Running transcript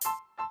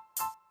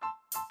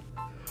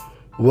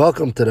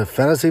Welcome to the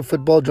Fantasy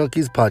Football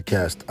Junkies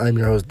podcast. I'm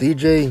your host,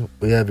 DJ.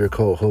 We have your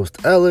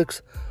co-host,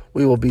 Alex.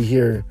 We will be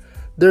here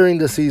during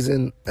the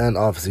season and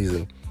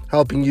off-season,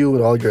 helping you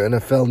with all your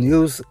NFL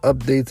news,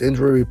 updates,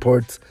 injury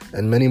reports,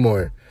 and many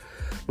more.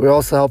 We're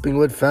also helping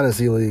with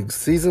fantasy leagues,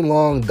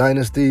 season-long,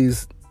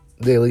 dynasties,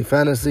 daily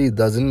fantasy,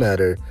 doesn't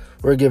matter.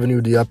 We're giving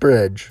you the upper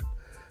edge.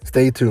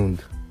 Stay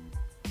tuned.